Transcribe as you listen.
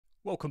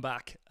Welcome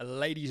back,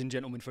 ladies and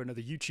gentlemen, for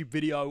another YouTube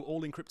video.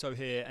 Allincrypto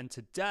here, and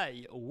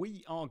today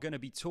we are going to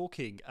be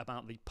talking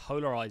about the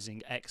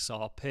polarizing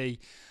XRP,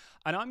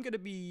 and I'm going to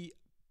be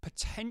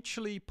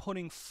potentially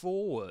putting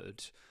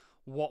forward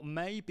what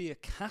may be a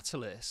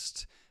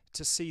catalyst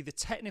to see the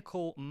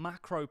technical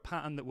macro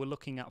pattern that we're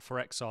looking at for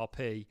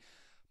XRP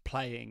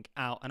playing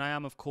out. And I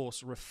am, of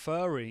course,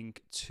 referring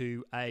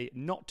to a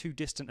not too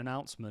distant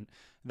announcement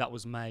that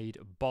was made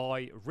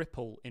by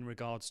Ripple in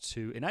regards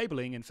to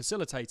enabling and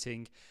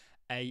facilitating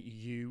a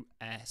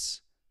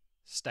US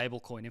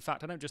stablecoin. In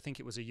fact, I don't just think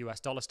it was a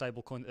US dollar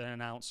stablecoin that they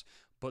announced,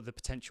 but the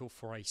potential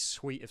for a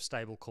suite of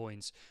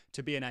stablecoins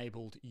to be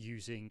enabled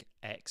using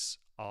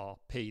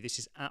XRP. This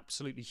is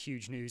absolutely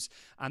huge news.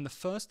 And the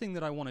first thing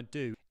that I want to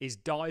do is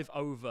dive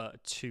over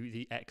to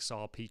the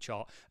XRP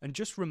chart and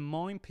just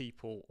remind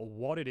people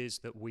what it is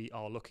that we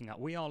are looking at.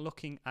 We are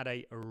looking at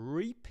a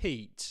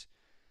repeat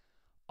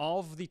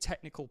of the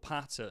technical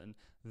pattern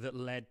that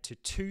led to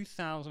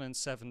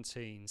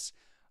 2017's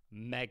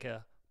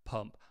mega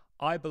pump.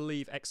 I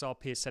believe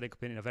XRP is setting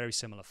up in a very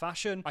similar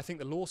fashion. I think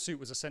the lawsuit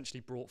was essentially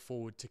brought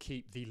forward to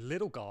keep the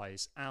little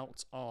guys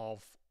out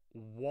of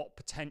what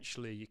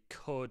potentially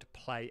could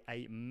play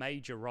a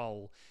major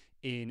role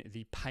in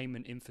the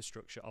payment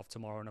infrastructure of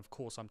tomorrow. And of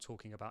course, I'm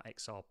talking about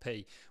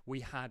XRP. We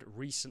had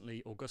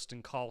recently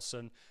Augustin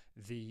Carlson,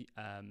 the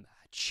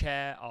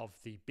chair of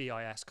the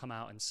BIS, come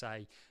out and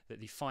say that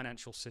the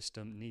financial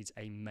system needs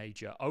a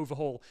major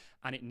overhaul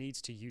and it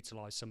needs to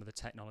utilize some of the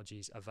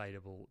technologies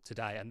available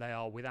today. And they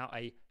are, without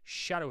a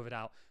shadow of a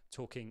doubt,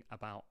 talking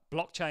about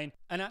blockchain.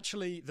 And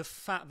actually, the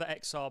fact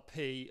that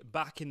XRP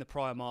back in the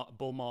prior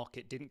bull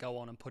market didn't go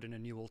on and put in a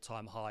new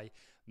all-time high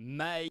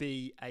may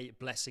be a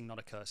blessing, not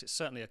a curse. It's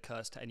certainly a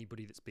curse to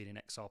anybody that's been in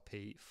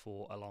XRP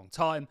for a long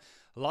time.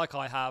 Like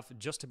I have,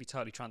 just to be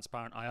totally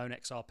transparent, I own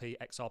XRP.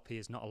 XRP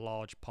is not a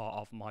large part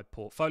of my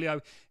portfolio.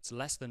 It's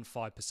less than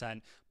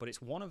 5%, but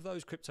it's one of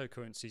those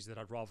cryptocurrencies that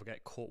I'd rather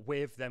get caught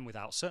with than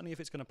without, certainly if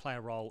it's going to play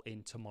a role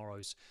in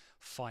tomorrow's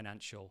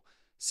financial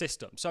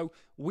system. So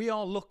we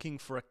are looking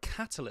for a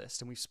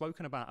catalyst, and we've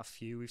spoken about a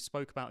few. We've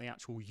spoke about the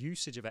actual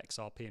usage of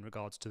XRP in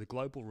regards to the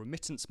global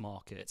remittance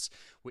markets,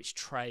 which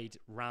trade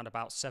around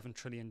about $7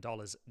 trillion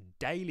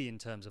daily in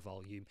terms of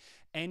volume.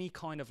 Any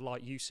kind of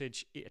light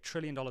usage, $1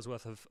 trillion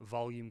worth of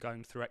volume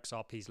going through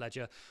XRP's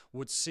ledger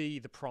would see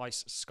the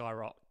price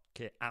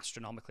skyrocket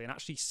astronomically and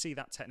actually see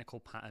that technical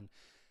pattern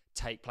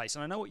take place.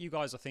 And I know what you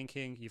guys are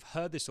thinking. You've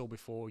heard this all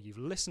before. You've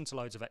listened to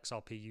loads of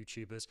XRP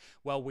YouTubers.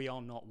 Well, we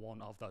are not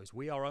one of those.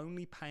 We are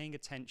only paying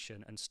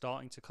attention and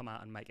starting to come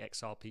out and make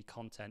XRP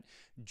content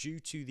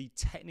due to the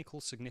technical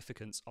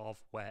significance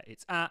of where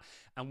it's at.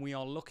 And we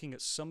are looking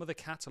at some of the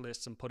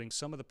catalysts and putting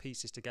some of the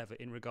pieces together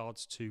in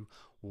regards to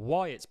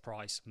why its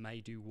price may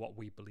do what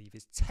we believe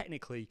is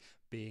technically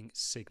being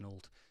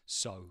signaled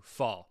so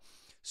far.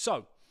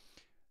 So,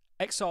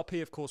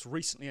 XRP, of course,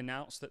 recently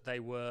announced that they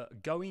were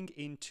going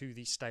into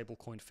the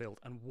stablecoin field.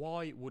 And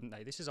why wouldn't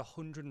they? This is a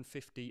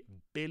 $150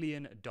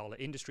 billion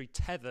industry.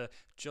 Tether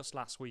just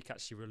last week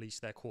actually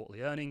released their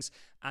quarterly earnings,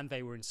 and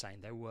they were insane.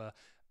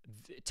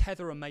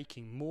 Tether are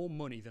making more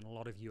money than a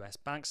lot of US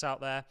banks out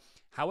there.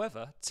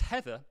 However,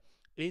 Tether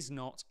is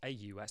not a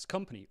US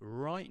company.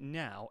 Right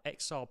now,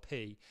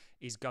 XRP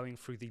is going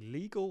through the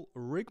legal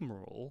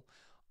rigmarole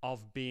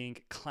of being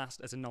classed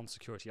as a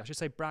non-security. I should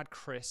say Brad,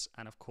 Chris,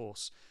 and of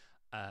course,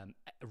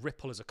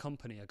 Ripple as a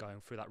company are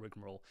going through that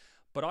rigmarole.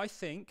 But I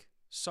think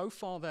so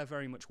far they're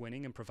very much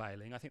winning and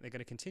prevailing. I think they're going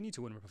to continue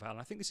to win and prevail. And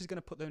I think this is going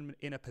to put them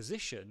in a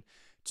position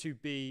to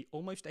be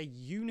almost a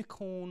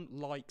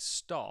unicorn-like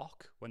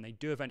stock when they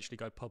do eventually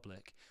go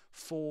public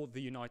for the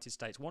United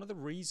States. One of the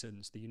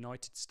reasons the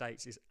United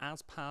States is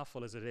as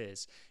powerful as it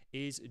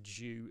is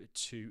due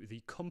to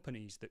the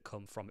companies that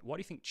come from it. Why do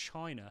you think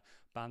China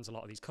bans a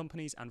lot of these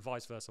companies, and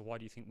vice versa? Why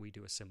do you think we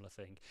do a similar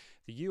thing?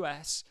 The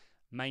US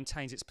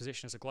maintains its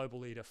position as a global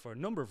leader for a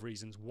number of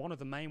reasons. One of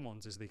the main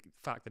ones is the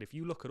fact that if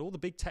you look at all the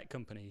big tech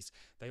companies,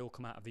 they all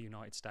come out of the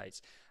United States.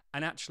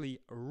 And actually,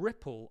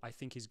 Ripple, I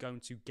think, is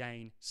going to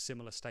gain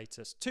similar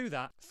status to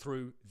that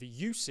through the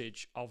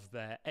usage of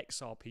their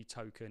XRP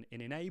token in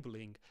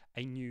enabling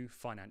a new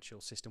financial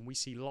system. We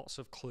see lots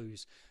of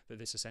clues that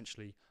this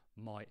essentially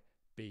might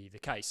be the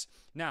case.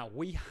 Now,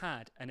 we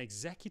had an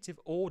executive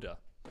order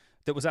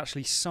that was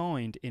actually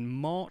signed in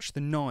March the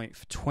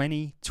 9th,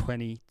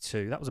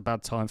 2022. That was a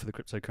bad time for the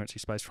cryptocurrency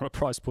space from a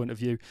price point of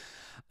view.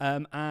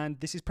 And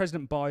this is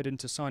President Biden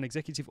to sign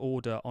executive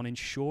order on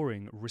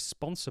ensuring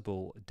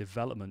responsible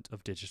development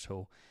of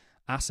digital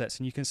assets.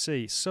 And you can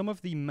see some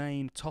of the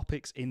main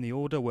topics in the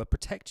order were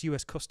protect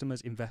US customers,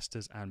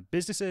 investors, and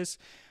businesses,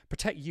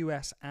 protect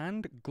US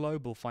and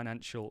global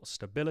financial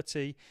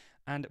stability,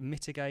 and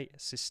mitigate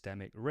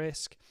systemic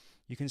risk.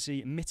 You can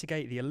see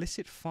mitigate the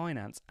illicit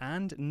finance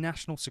and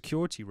national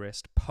security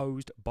risk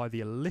posed by the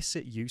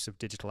illicit use of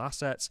digital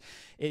assets.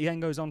 It then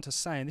goes on to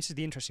say, and this is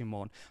the interesting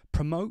one,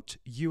 promote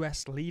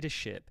US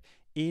leadership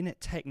in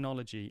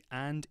technology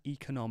and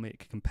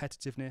economic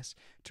competitiveness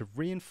to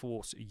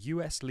reinforce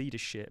US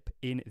leadership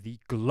in the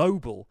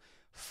global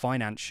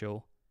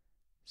financial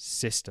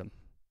system.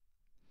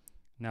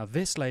 Now,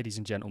 this, ladies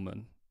and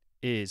gentlemen,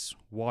 is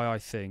why I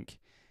think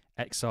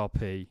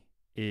XRP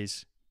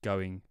is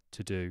going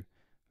to do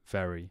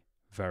very,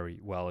 very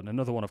well. And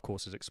another one, of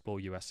course, is explore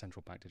US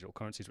central bank digital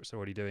currencies, which they're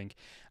already doing,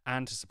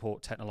 and to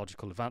support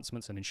technological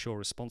advancements and ensure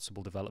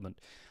responsible development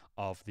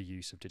of the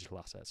use of digital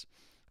assets.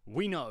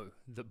 We know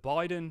that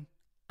Biden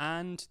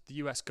and the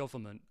US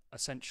government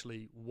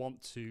essentially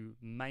want to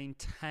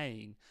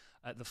maintain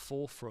at the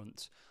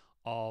forefront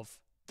of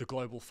the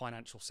global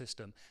financial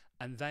system,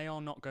 and they are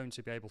not going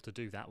to be able to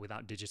do that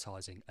without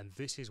digitizing. And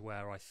this is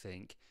where I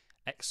think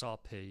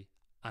XRP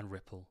and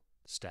Ripple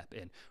step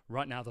in.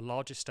 Right now, the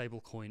largest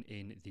stablecoin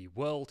in the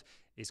world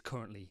is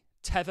currently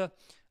Tether.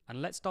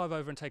 And let's dive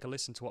over and take a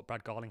listen to what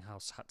Brad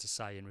Garlinghouse had to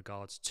say in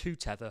regards to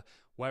Tether,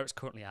 where it's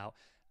currently out.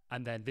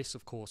 And then this,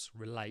 of course,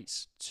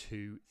 relates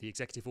to the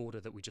executive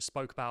order that we just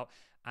spoke about.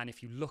 And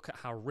if you look at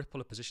how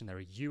Ripple are positioned, they're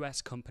a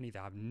US company. They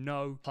have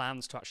no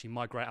plans to actually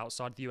migrate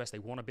outside the US. They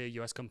want to be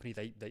a US company.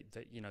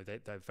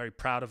 They're very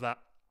proud of that.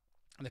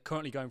 And they're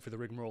currently going through the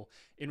rigmarole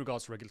in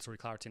regards to regulatory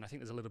clarity. And I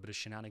think there's a little bit of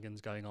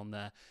shenanigans going on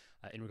there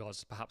in regards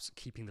to perhaps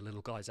keeping the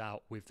little guys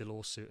out with the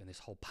lawsuit and this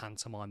whole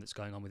pantomime that's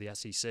going on with the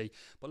SEC.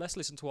 But let's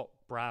listen to what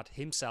Brad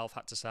himself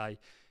had to say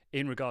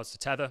in regards to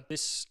Tether.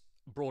 This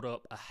brought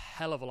up a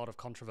hell of a lot of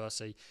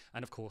controversy,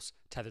 and of course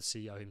Tether's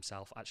CEO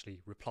himself actually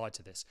replied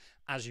to this,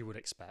 as you would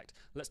expect.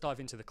 Let's dive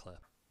into the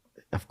clip.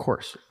 Of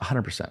course,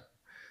 100%.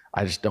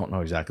 I just don't know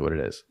exactly what it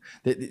is.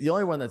 The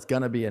only one that's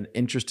going to be an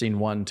interesting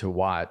one to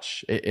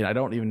watch, and I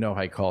don't even know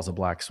how he calls a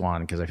black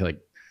swan, because I feel like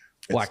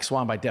black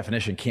swan by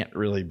definition can't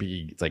really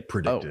be, it's like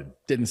predicted. Oh,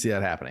 didn't see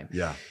that happening.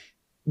 Yeah.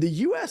 The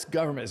US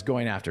government is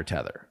going after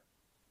Tether.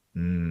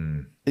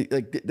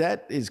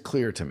 That is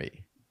clear to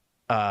me.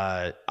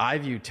 I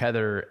view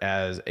Tether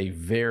as a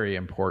very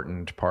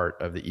important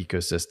part of the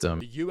ecosystem.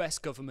 The US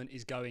government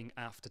is going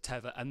after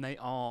Tether, and they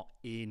are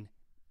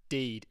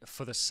indeed,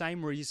 for the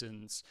same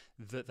reasons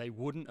that they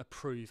wouldn't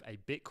approve a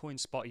Bitcoin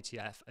spot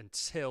ETF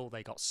until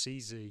they got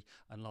CZ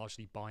and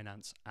largely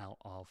Binance out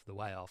of the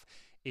way of.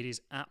 It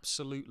is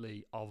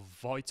absolutely of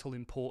vital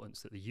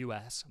importance that the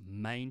US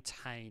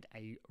maintained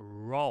a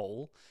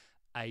role,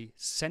 a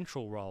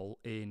central role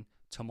in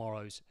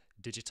tomorrow's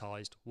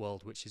digitized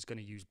world, which is going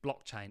to use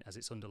blockchain as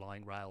its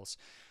underlying rails.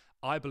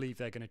 I believe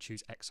they're going to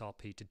choose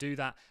XRP to do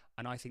that.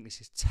 And I think this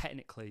is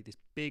technically, this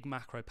big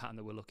macro pattern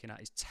that we're looking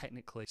at is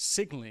technically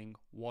signaling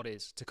what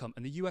is to come.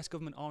 And the US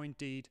government are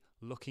indeed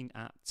looking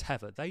at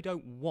Tether. They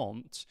don't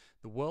want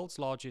the world's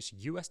largest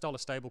US dollar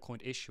stablecoin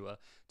issuer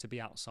to be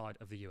outside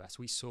of the US.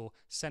 We saw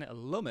Senator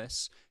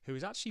Lummis, who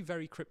is actually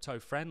very crypto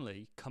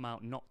friendly, come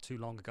out not too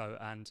long ago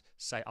and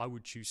say, I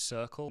would choose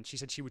Circle. And she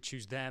said she would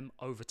choose them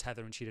over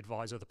Tether, and she'd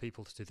advise other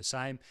people to do the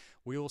same.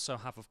 We also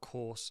have, of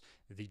course,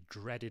 the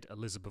dreaded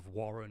Elizabeth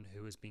Warren,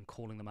 who has been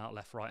calling them out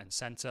left, right, and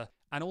center.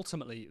 And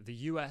ultimately, the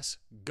US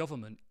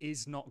government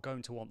is not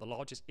going to want the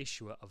largest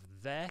issuer of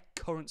their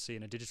currency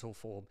in a digital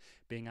form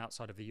being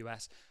outside of the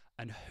US.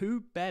 And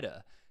who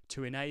better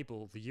to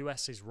enable the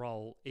US's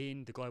role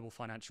in the global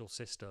financial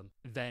system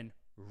than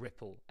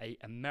Ripple, an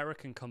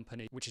American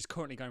company which is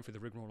currently going through the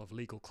rigmarole of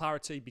legal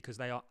clarity because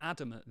they are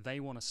adamant they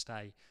want to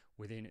stay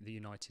within the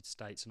United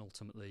States and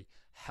ultimately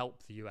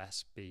help the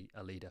US be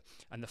a leader.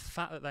 And the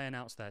fact that they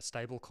announced their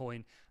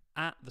stablecoin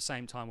at the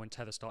same time when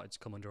Tether started to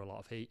come under a lot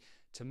of heat,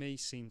 to me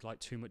seemed like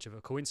too much of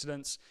a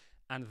coincidence.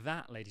 And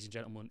that, ladies and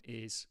gentlemen,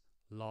 is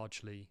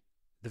largely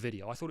the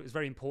video. I thought it was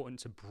very important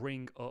to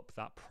bring up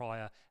that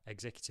prior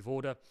executive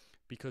order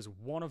because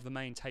one of the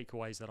main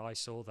takeaways that I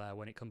saw there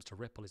when it comes to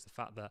Ripple is the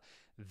fact that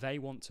they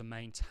want to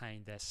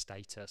maintain their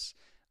status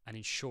and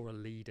ensure a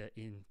leader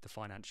in the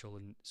financial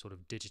and sort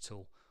of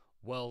digital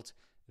world.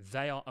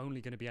 They are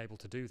only going to be able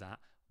to do that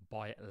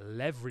by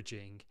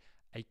leveraging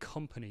a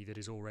company that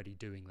is already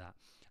doing that.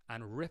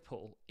 And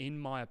Ripple, in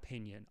my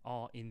opinion,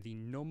 are in the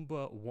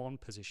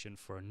 #1 position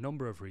for a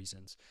number of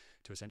reasons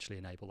to essentially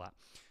enable that.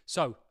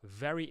 So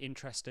very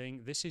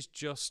interesting. This is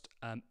just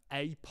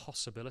a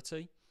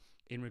possibility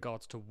in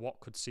regards to what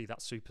could see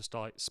that super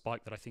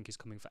spike that I think is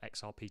coming for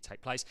XRP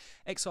take place.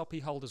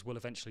 XRP holders will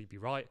eventually be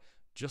right,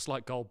 just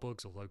like gold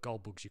bugs, although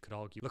gold bugs, you could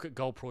argue. Look at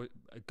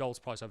gold's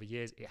price over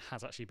years. It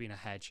has actually been a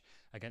hedge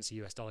against the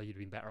US dollar. You'd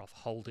have been better off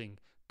holding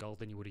gold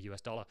than you would a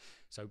US dollar.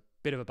 So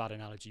bit of a bad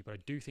analogy, but I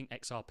do think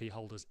XRP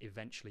holders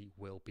eventually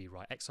will be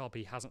right.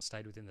 XRP hasn't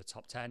stayed within the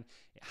top 10.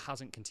 It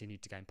hasn't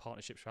continued to gain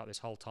partnerships throughout this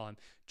whole time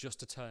just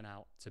to turn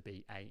out to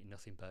be a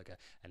nothing burger.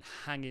 And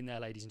hang in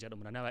there, ladies and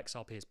gentlemen. I know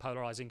XRP is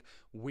polarizing.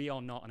 We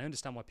are not. And I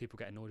understand why people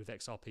get annoyed with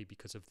XRP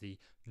because of the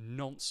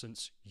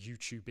nonsense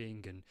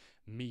YouTubing and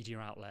media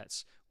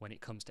outlets when it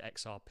comes to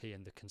XRP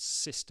and the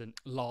consistent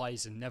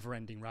lies and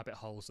never-ending rabbit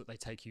holes that they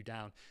take you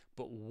down.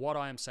 But what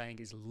I am saying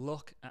is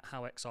look at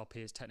how XRP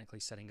is technically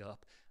setting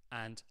up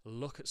and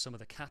look at some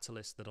of the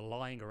catalysts that are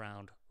lying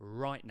around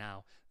right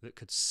now that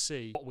could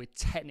see what we're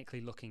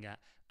technically looking at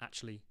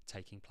actually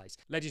taking place.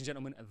 Ladies and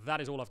gentlemen, that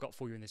is all I've got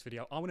for you in this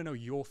video. I want to know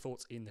your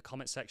thoughts in the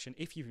comment section.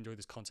 If you've enjoyed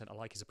this content, a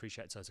like is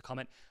appreciated, so as a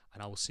comment,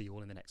 and I will see you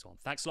all in the next one.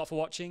 Thanks a lot for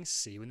watching.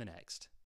 See you in the next.